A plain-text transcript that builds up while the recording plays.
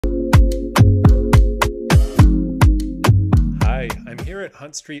here at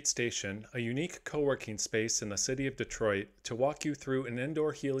Hunt Street Station, a unique co-working space in the city of Detroit, to walk you through an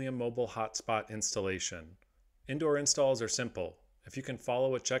indoor Helium Mobile Hotspot installation. Indoor installs are simple. If you can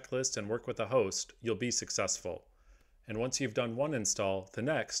follow a checklist and work with a host, you'll be successful. And once you've done one install, the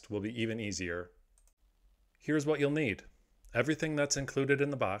next will be even easier. Here's what you'll need. Everything that's included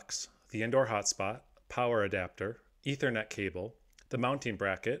in the box: the indoor hotspot, power adapter, Ethernet cable, the mounting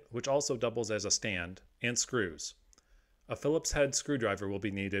bracket, which also doubles as a stand, and screws. A Phillips head screwdriver will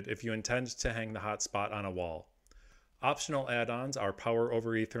be needed if you intend to hang the hotspot on a wall. Optional add-ons are power over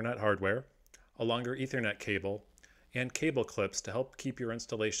Ethernet hardware, a longer Ethernet cable, and cable clips to help keep your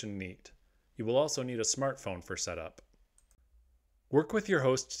installation neat. You will also need a smartphone for setup. Work with your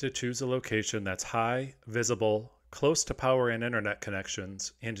host to choose a location that's high, visible, close to power and internet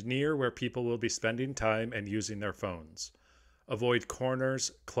connections, and near where people will be spending time and using their phones. Avoid corners,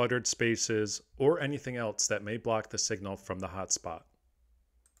 cluttered spaces, or anything else that may block the signal from the hotspot.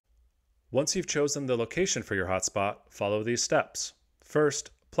 Once you've chosen the location for your hotspot, follow these steps.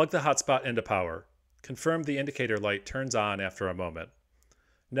 First, plug the hotspot into power. Confirm the indicator light turns on after a moment.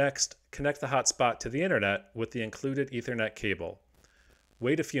 Next, connect the hotspot to the internet with the included Ethernet cable.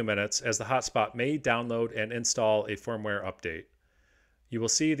 Wait a few minutes as the hotspot may download and install a firmware update. You will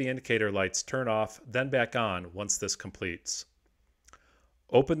see the indicator lights turn off, then back on once this completes.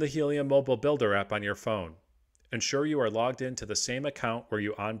 Open the Helium Mobile Builder app on your phone. Ensure you are logged into the same account where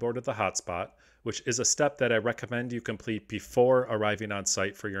you onboarded the hotspot, which is a step that I recommend you complete before arriving on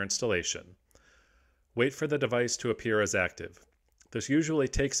site for your installation. Wait for the device to appear as active. This usually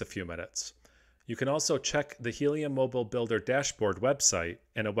takes a few minutes. You can also check the Helium Mobile Builder dashboard website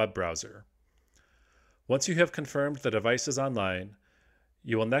in a web browser. Once you have confirmed the device is online,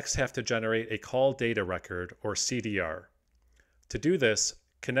 you will next have to generate a call data record, or CDR. To do this,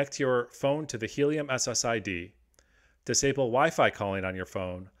 connect your phone to the Helium SSID, disable Wi-Fi calling on your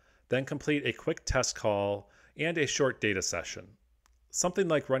phone, then complete a quick test call and a short data session. Something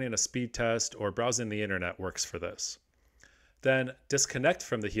like running a speed test or browsing the internet works for this. Then disconnect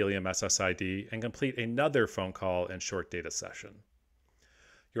from the Helium SSID and complete another phone call and short data session.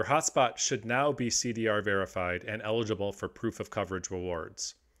 Your hotspot should now be CDR verified and eligible for proof of coverage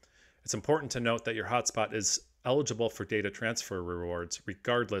rewards. It's important to note that your hotspot is eligible for data transfer rewards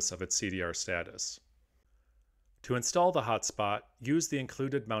regardless of its CDR status. To install the hotspot, use the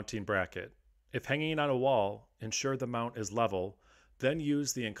included mounting bracket. If hanging on a wall, ensure the mount is level, then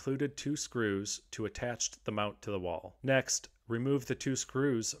use the included 2 screws to attach the mount to the wall. Next, remove the 2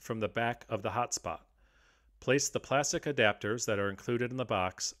 screws from the back of the hotspot. Place the plastic adapters that are included in the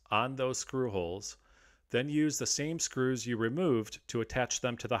box on those screw holes, then use the same screws you removed to attach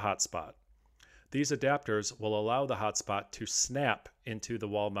them to the hotspot. These adapters will allow the hotspot to snap into the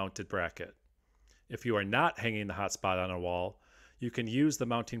wall-mounted bracket. If you are not hanging the hotspot on a wall, you can use the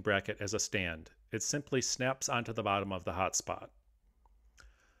mounting bracket as a stand. It simply snaps onto the bottom of the hotspot.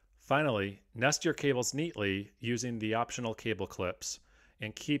 Finally, nest your cables neatly using the optional cable clips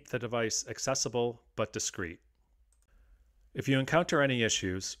and keep the device accessible but discreet. If you encounter any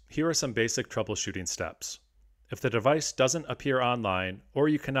issues, here are some basic troubleshooting steps. If the device doesn't appear online or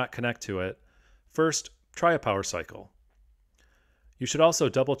you cannot connect to it, first, try a power cycle. You should also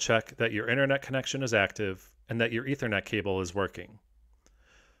double check that your internet connection is active and that your Ethernet cable is working.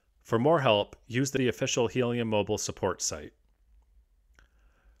 For more help, use the official Helium Mobile support site.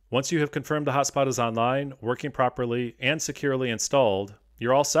 Once you have confirmed the hotspot is online, working properly, and securely installed,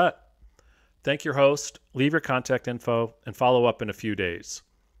 you're all set. Thank your host, leave your contact info, and follow up in a few days.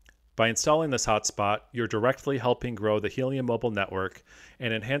 By installing this hotspot, you're directly helping grow the Helium Mobile network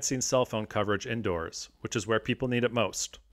and enhancing cell phone coverage indoors, which is where people need it most.